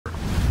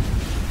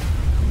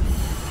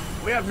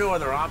We have no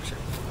other option.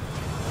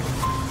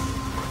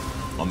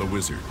 On the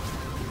Wizard.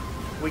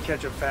 We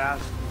catch it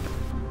fast,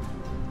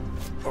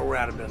 or we're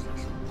out of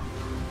business.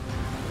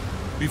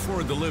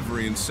 Before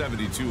delivery in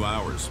 72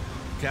 hours,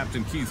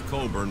 Captain Keith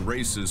Colburn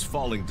races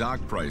falling dock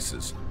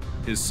prices.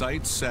 His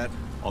sights set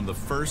on the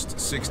first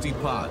 60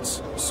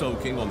 pots,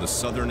 soaking on the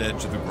southern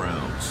edge of the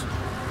grounds.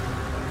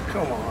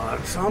 Come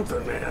on,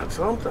 something, man,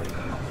 something.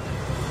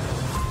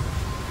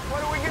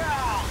 What do we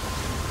got?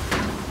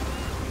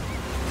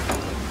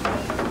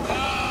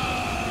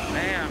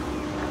 Man.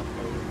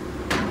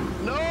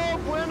 No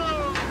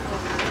bueno.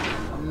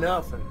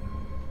 Nothing.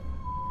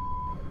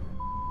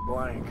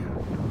 Blank.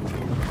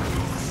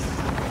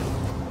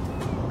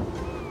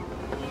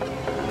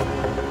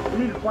 We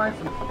need to find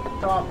some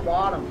top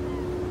bottom.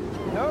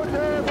 No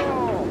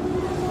table.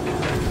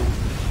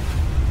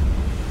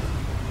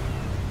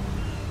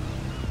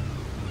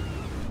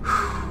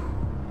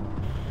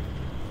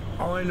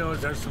 All I know is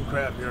there's some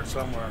crap here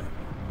somewhere.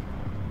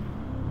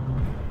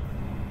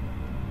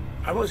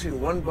 I've only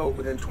seen one boat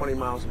within 20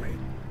 miles of me.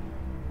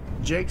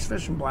 Jake's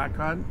fishing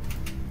blackcod.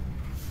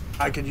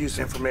 I could use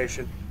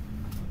information.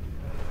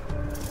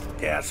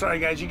 Yeah, sorry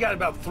guys, you got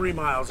about 3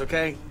 miles,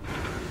 okay?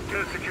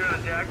 Gonna secure the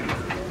deck.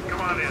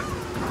 Come on in.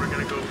 We're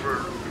gonna go for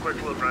a quick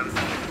little run.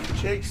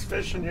 Jake's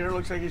fishing here.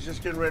 Looks like he's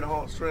just getting ready to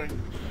haul a string.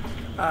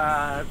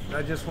 I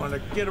just want to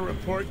get a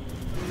report.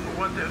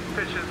 What the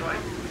fish is like.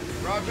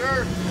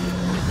 Roger.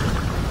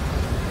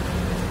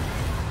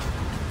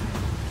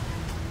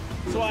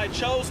 So I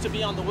chose to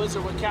be on the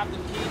Wizard with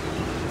Captain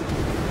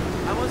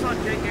Keith. I was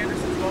on Jake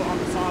Anderson's boat on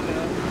the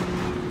Saga.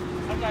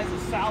 That guy's a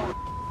sour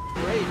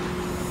great.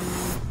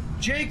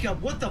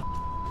 Jacob, what the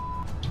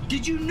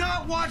did you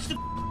not watch the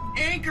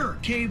anchor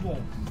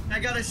cable? I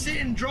gotta sit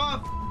and draw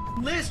a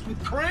list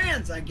with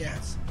crayons, I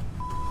guess.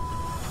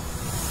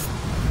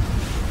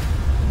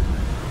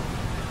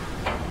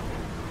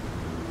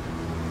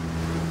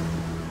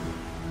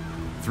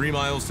 Three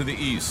miles to the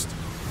east.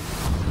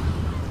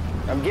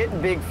 I'm getting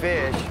big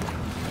fish.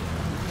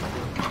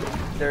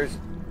 There's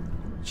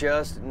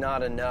just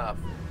not enough.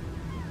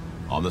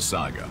 On the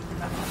Saga.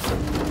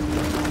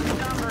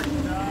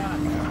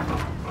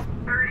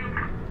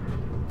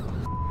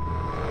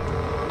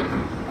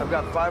 I've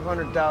got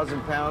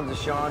 500,000 pounds of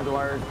Sean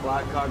Dwyer's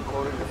blackcod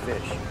quoted to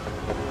fish.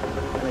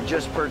 And I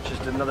just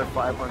purchased another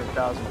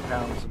 500,000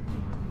 pounds.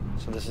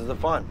 So this is the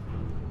fun,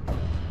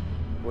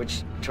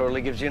 which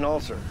totally gives you an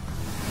ulcer.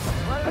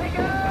 Let me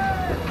go!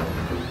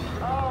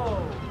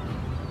 Oh!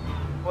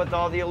 With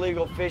all the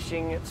illegal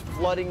fishing, it's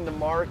flooding the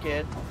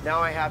market. Now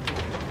I have to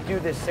do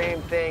the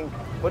same thing,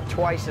 but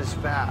twice as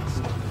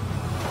fast.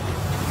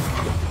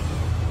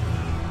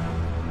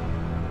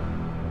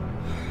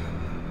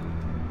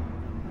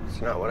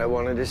 It's not what I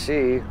wanted to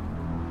see.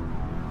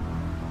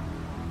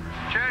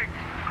 Jake.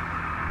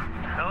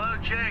 Hello,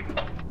 Jake.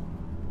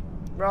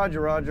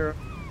 Roger, Roger.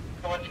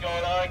 What's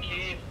going on,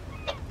 Keith?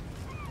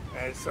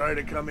 Hey, sorry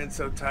to come in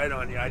so tight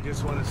on you. I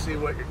just want to see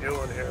what you're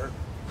doing here.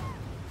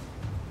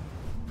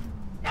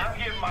 I'm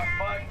getting my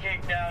butt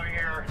kicked out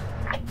here.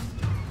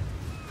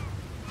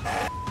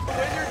 What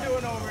are you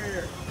doing over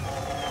here?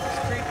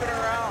 Just creeping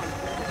around.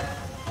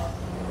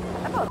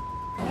 That's all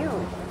you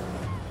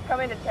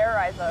coming to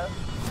terrorize us.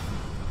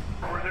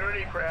 Were there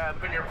any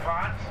crab in your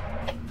pots?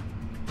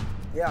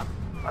 Yeah.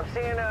 I'm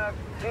seeing a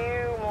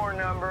few more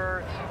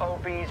numbers,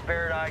 Opies,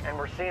 Beardite, and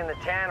we're seeing the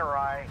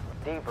Tannerai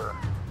deeper.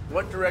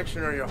 What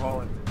direction are you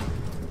hauling?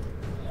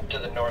 To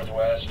the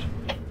northwest.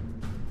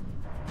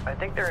 I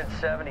think they're at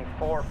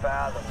 74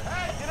 fathoms.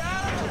 Hey, get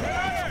out of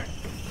here!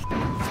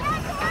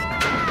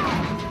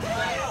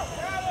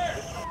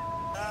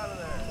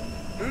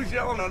 Who's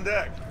yelling on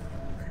deck?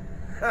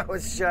 That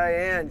was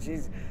Cheyenne.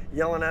 She's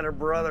yelling at her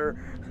brother.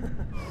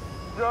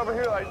 He's over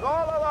here like,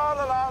 la la la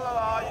la la la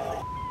la.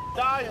 You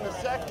die in a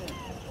second.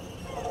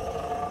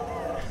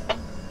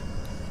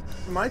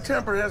 My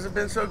temper hasn't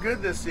been so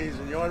good this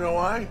season. You want to know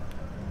why?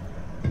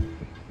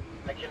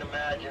 I can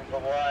imagine,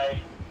 but why?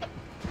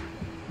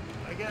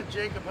 I got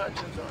Jacob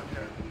Hutchins on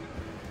here.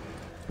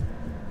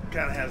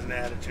 Kind of has an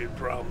attitude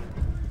problem.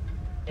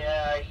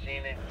 Yeah, I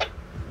seen it.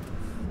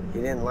 He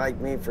didn't like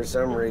me for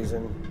some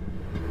reason.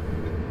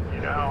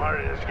 You know how hard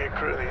it is to get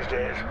crew these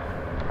days.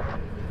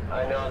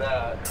 I know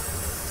that.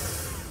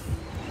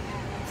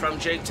 From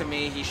Jake to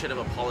me, he should have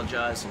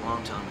apologized a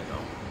long time ago.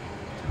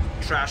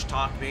 Trash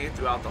talked me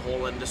throughout the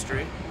whole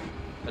industry.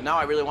 But now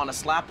I really want to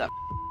slap that.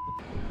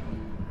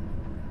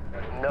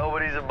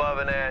 Nobody's above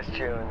an ass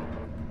chewing.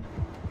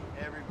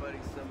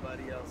 Everybody's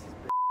somebody else's.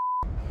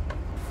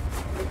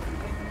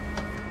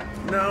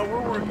 No,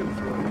 we're working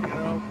through it, you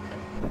know?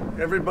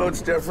 Every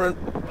boat's different.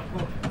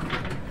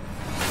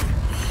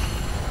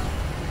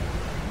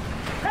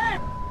 Hey,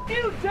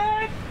 you,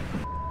 Jake!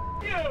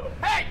 You!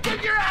 Hey,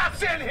 get your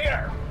ass in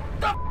here!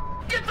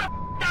 Get the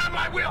out of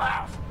my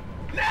wheelhouse!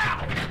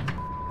 Now!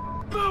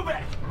 Move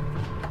it!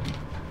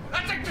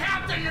 That's a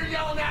captain you're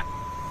yelling at!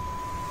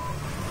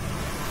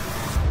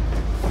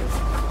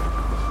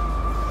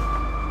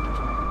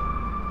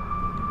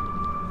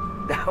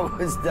 That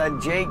was that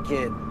Jake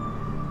kid.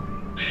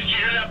 Did you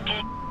hear that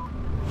bull?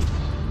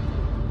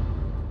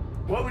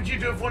 What would you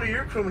do if one of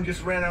your crewmen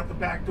just ran out the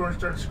back door and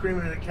started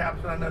screaming at a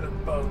captain on another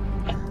boat?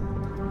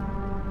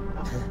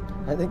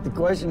 I think the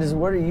question is,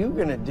 what are you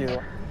gonna do?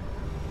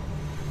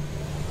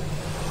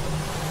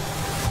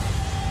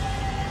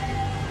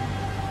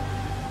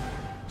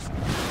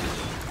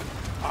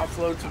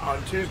 Offloads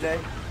on Tuesday.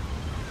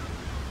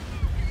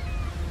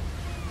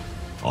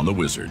 On the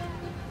Wizard.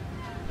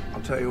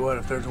 I'll tell you what,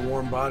 if there's a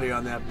warm body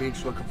on that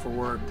beach looking for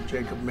work,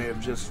 Jacob may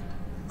have just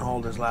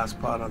hauled his last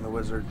pot on the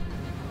Wizard.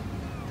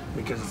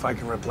 Because if I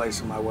can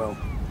replace him, I will.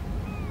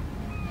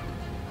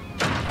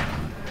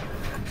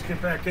 Let's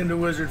get back into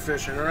wizard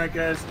fishing, all right,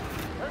 guys?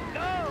 Let's go!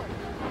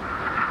 All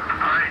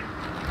right.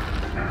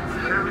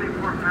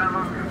 74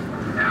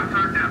 fathoms. Half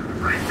our depth.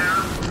 Right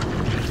down.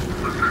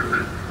 Look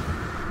surface.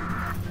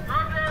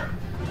 Roger!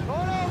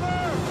 Going over!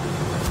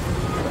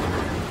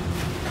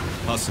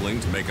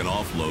 Hustling to make an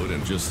offload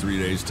in just 3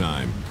 days'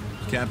 time,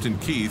 Captain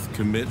Keith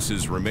commits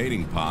his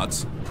remaining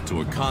pots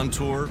to a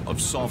contour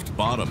of soft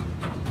bottom,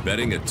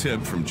 betting a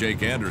tip from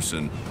Jake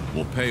Anderson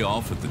will pay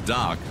off at the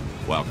dock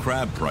while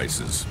crab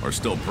prices are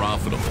still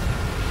profitable.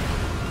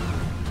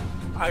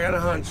 I got a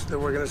hunch that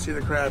we're gonna see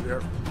the crab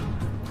here.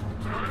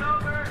 Going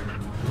over!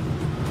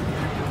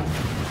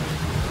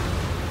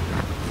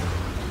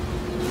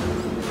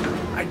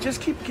 I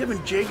just keep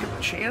giving Jacob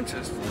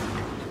chances.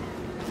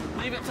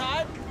 Leave it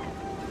tied?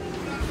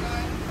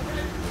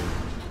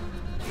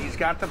 He's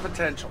got the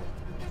potential.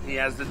 He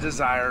has the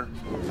desire.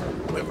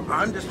 If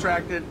I'm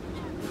distracted,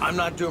 I'm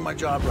not doing my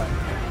job right.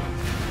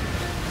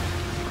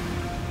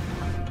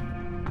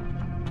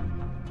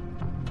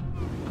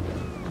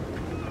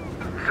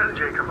 Send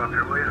Jacob up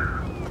here, will you?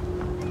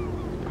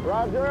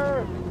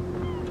 Roger!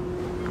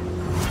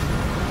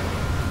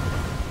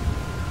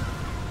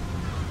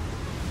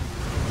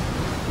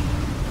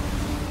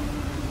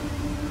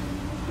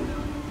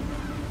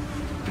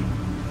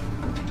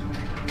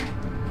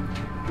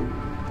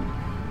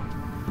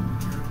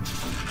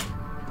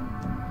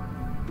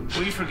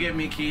 Will you forgive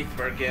me, Keith,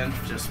 for again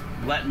just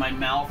letting my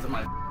mouth and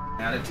my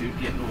attitude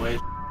get in the way?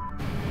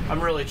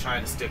 I'm really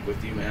trying to stick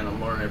with you, man. I'm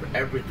learning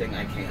everything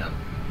I can.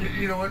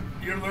 You know what?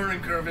 Your learning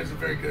curve isn't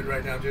very good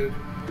right now, dude.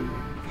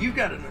 You've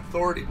got an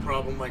authority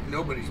problem like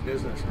nobody's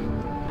business.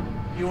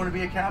 You want to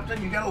be a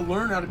captain? You got to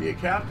learn how to be a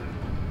captain.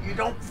 You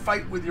don't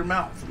fight with your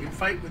mouth. You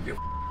fight with your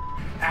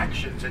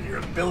actions and your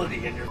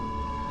ability and your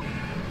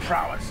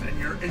prowess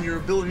and your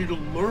ability to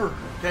learn,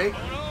 okay?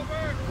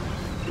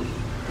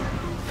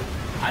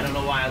 I don't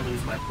know why I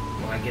lose my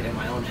when I get in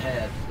my own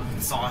head.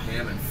 Saw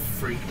him and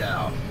freaked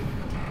out.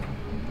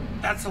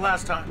 That's the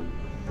last time.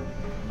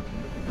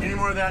 Any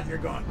more of that and you're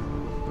gone.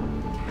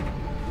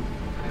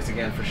 Thanks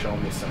again for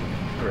showing me some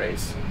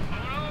grace.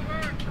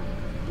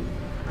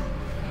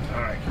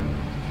 All right.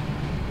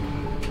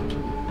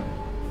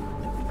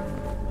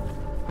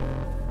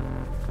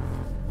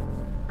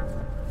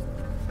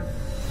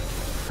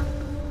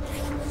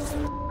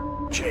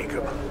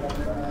 Jacob.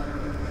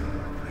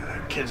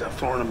 That kid's a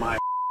thorn in my...